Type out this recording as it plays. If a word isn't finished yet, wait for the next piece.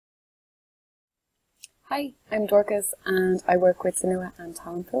Hi, I'm Dorcas and I work with Zonua and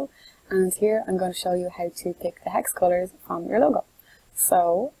Talent Pool, and here I'm going to show you how to pick the hex colors from your logo.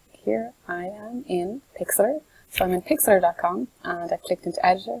 So here I am in Pixlr. So I'm in Pixlr.com and I clicked into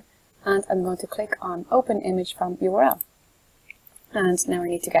editor and I'm going to click on open image from URL. And now I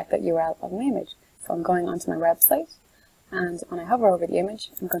need to get the URL of my image. So I'm going onto my website, and when I hover over the image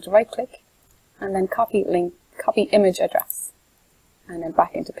I'm going to right click and then copy image address, and then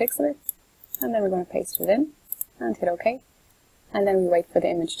back into Pixlr. And then we're going to paste it in and hit OK. And then we wait for the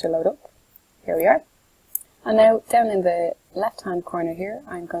image to load up. Here we are. And now down in the left hand corner here,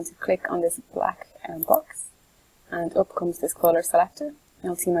 I'm going to click on this black box, and up comes this color selector.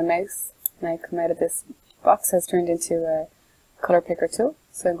 You'll see my mouse now come out of this box has turned into a color picker tool.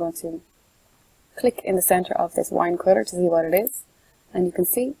 So I'm going to click in the center of this wine color to see what it is. And you can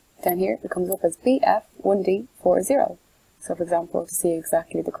see down here it comes up as BF1D40. So for example, to see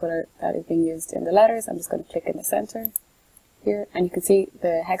exactly the color that is being used in the letters, I'm just going to click in the center here, and you can see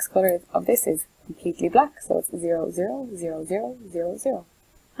the hex color of this is completely black, so it's 000000.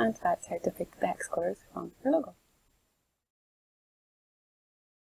 And that's how to pick the hex colors from your logo.